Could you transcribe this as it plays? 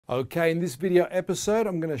Okay, in this video episode,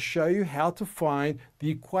 I'm going to show you how to find the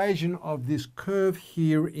equation of this curve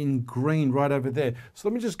here in green right over there. So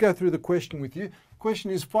let me just go through the question with you. The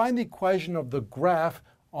question is, find the equation of the graph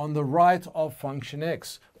on the right of function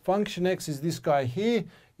x. Function x is this guy here.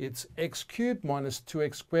 It's x cubed minus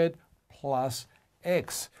 2x squared plus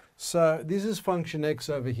x. So this is function x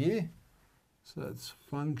over here. So it's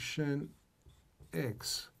function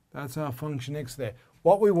x. That's our function x there.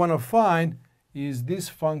 What we want to find is this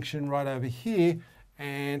function right over here,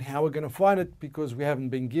 and how we're going to find it, because we haven't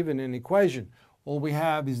been given an equation. All we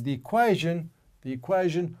have is the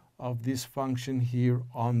equation of this function here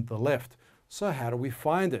on the left. So how do we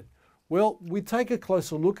find it? Well, we take a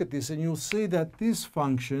closer look at this and you'll see that this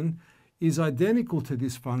function is identical to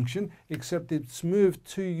this function, except it's moved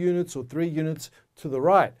 2 units or 3 units to the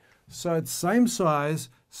right. So it's same size,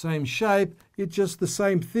 same shape, it's just the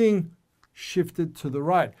same thing shifted to the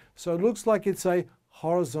right. So it looks like it's a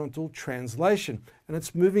horizontal translation and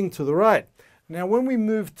it's moving to the right. Now when we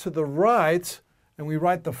move to the right and we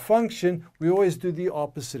write the function, we always do the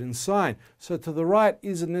opposite in sign. So to the right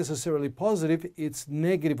isn't necessarily positive, it's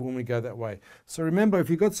negative when we go that way. So remember, if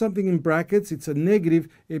you've got something in brackets, it's a negative,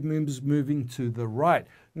 it means moving to the right.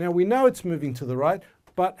 Now we know it's moving to the right,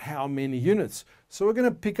 but how many units? So we're going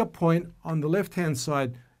to pick a point on the left-hand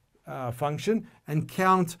side function and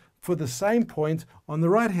count for the same point on the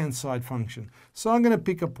right-hand side function. So I'm going to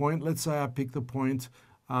pick a point. Let's say I pick the point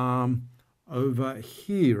over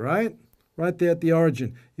here, right? Right there at the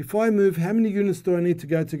origin. If I move, how many units do I need to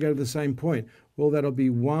go to the same point? Well, that'll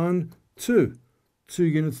be 1, 2. 2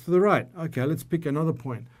 units to the right. Okay, let's pick another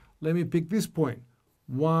point. Let me pick this point.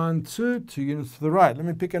 1, 2, 2 units to the right. Let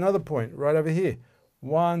me pick another point right over here.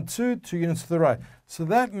 1, 2, 2 units to the right. So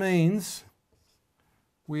that means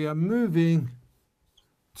we are moving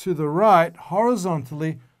to the right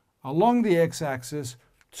horizontally along the x-axis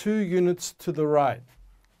 2 units to the right.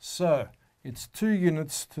 So it's 2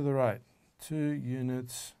 units to the right. 2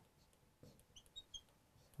 units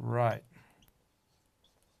right.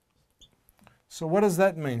 So what does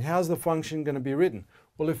that mean? How's the function going to be written?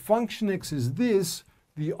 Well, if function x is this,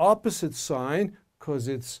 the opposite sign, because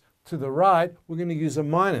it's to the right, we're going to use a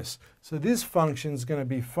minus. So this function is going to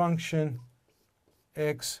be function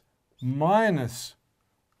x minus,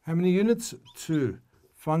 how many units? 2.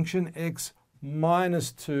 Function x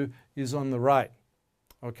minus 2 is on the right,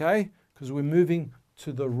 okay? Because we're moving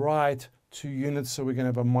to the right 2 units, so we're going to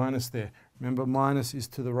have a minus there. Remember, minus is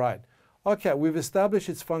to the right. Okay, we've established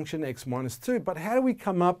it's function x minus 2, but how do we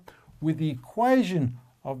come up with the equation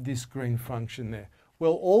of this green function there?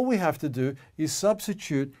 Well, all we have to do is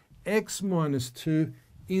substitute x minus 2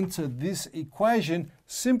 into this equation,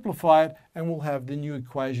 simplify it, and we'll have the new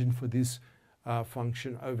equation for this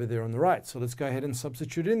function over there on the right. So let's go ahead and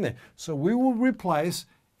substitute in there. So we will replace,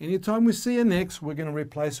 anytime we see an x, we're going to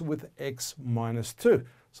replace it with x minus 2.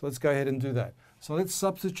 So let's go ahead and do that. So let's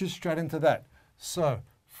substitute straight into that. So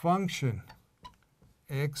function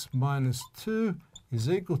x minus 2 is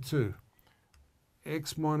equal to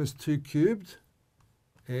x minus 2 cubed,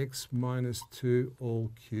 x minus 2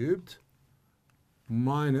 all cubed,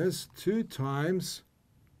 minus 2 times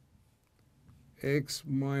x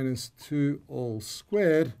minus 2 all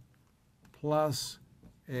squared plus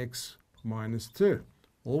x minus 2.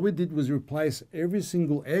 All we did was replace every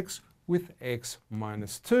single x with x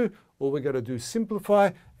minus 2. All we got to do is simplify,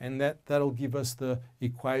 and that'll give us the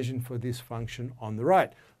equation for this function on the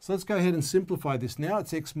right. So let's go ahead and simplify this now.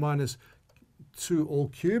 It's x minus 2 all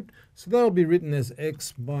cubed. So that'll be written as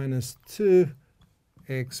x minus 2,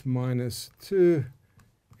 x minus 2,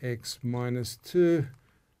 x minus 2,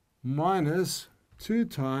 minus 2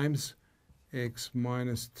 times x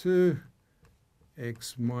minus 2,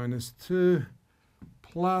 x minus 2,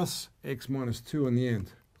 plus x minus 2 on the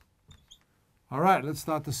end. All right, let's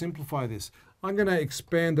start to simplify this. I'm going to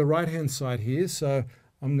expand the right-hand side here, so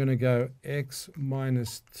I'm going to go x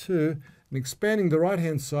minus 2. And expanding the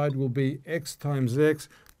right-hand side will be x times x.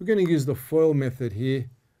 We're going to use the FOIL method here,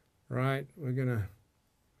 right? We're going to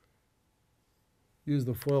use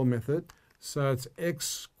the FOIL method. So it's x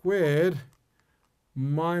squared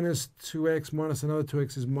minus 2x minus another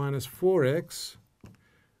 2x is minus 4x.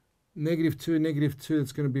 Negative 2,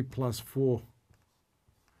 that's going to be plus 4.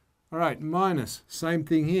 All right, minus, same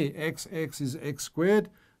thing here. X is x squared.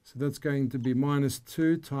 So that's going to be minus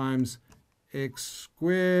 2 times x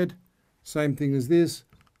squared. Same thing as this,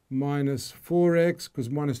 minus 4x, because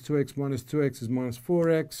minus 2x is minus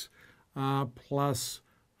 4x, plus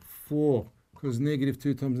 4, because negative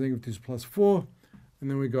 2 times negative 2 is plus 4. And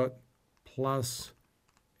then we got plus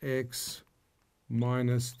x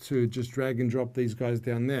minus 2. Just drag and drop these guys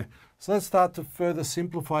down there. So let's start to further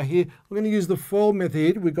simplify here. We're going to use the FOIL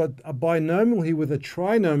method. We've got a binomial here with a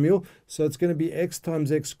trinomial. So it's going to be x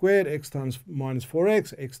times x squared, x times minus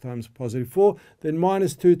 4x, x times positive 4, then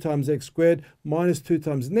minus 2 times x squared, minus 2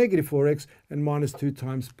 times negative 4x, and minus 2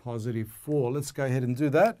 times positive 4. Let's go ahead and do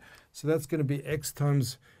that. So that's going to be x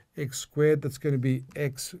times x squared. That's going to be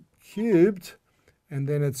x cubed. And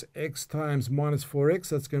then it's x times minus 4x.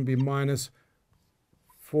 That's going to be minus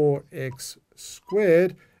 4x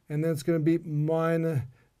squared. And then it's going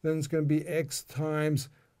to be x times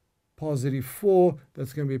positive 4.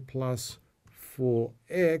 That's going to be plus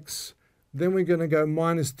 4x. Then we're going to go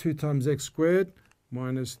minus 2 times x squared,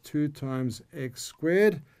 minus 2 times x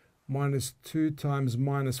squared, minus 2 times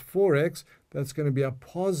minus 4x. That's going to be a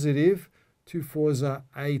positive. 2 4s are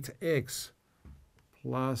 8x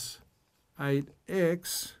plus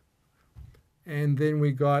 8x. And then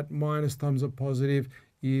we got minus times a positive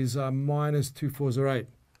is minus 2 4s are 8.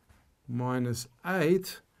 Minus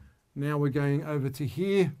 8. Now we're going over to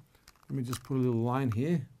here. Let me just put a little line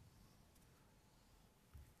here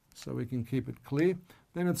so we can keep it clear.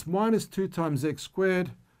 Then it's minus 2 times x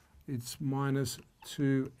squared. It's minus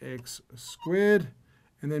 2x squared.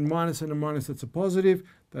 And then minus and a minus, that's a positive.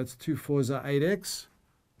 That's 2 4s are 8x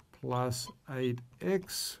plus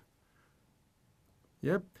 8x.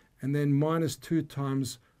 Yep. And then minus 2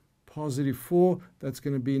 times positive 4. That's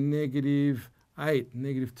going to be negative 8.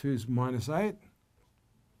 Negative 2 is minus 8.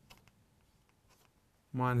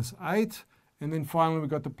 Minus 8. And then finally we've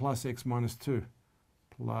got the plus x minus 2.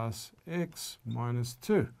 Plus x minus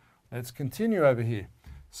 2. Let's continue over here.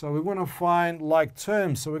 So we want to find like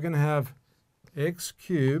terms. So we're going to have x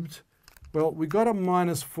cubed. Well, we got a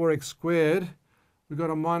minus 4x squared. We got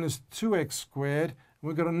a minus 2x squared. And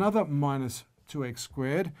we got another minus 2x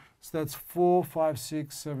squared. So that's 4, 5,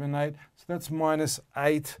 6, 7, 8. So that's minus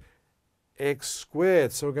 8x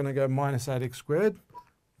squared. So we're going to go minus 8x squared,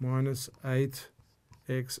 minus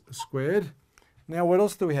 8x squared. Now what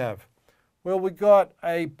else do we have? Well, we got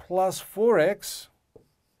a plus 4x,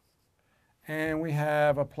 and we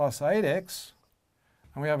have a plus 8x,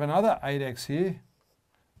 and we have another 8x here,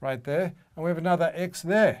 right there, and we have another x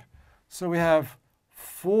there. So we have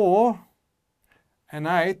 4 and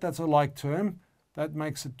 8, that's a like term. That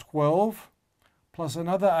makes it 12, plus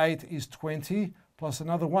another 8 is 20, plus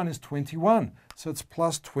another 1 is 21. So it's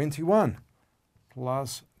plus 21.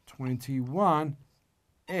 Plus 21x.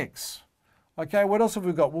 Okay, what else have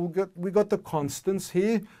we got? Well, we got the constants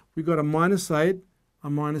here. We got a minus 8, a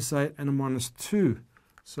minus 8, and a minus 2.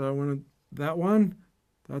 So I want that one.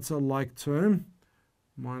 That's a like term.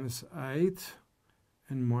 Minus 8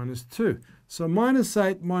 and minus 2. So minus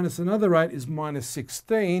 8 minus another 8 is minus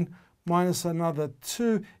 16. Minus another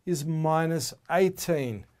 2 is minus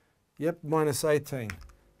 18. Yep, minus 18.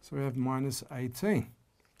 So we have minus 18.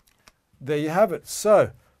 There you have it.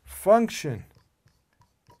 So function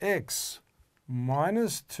x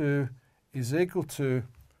minus 2 is equal to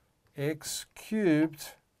x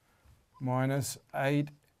cubed minus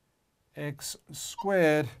 8x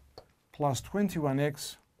squared plus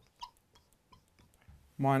 21x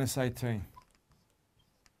minus 18.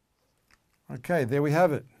 Okay, there we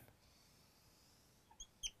have it.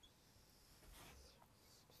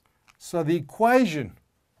 So the equation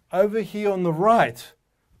over here on the right,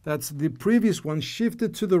 that's the previous one,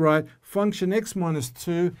 shifted to the right, function x minus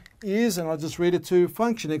 2 is, and I'll just read it to you,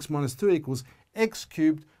 function x minus 2 equals x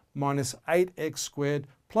cubed minus 8x squared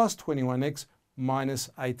plus 21x minus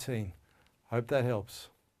 18. Hope that helps.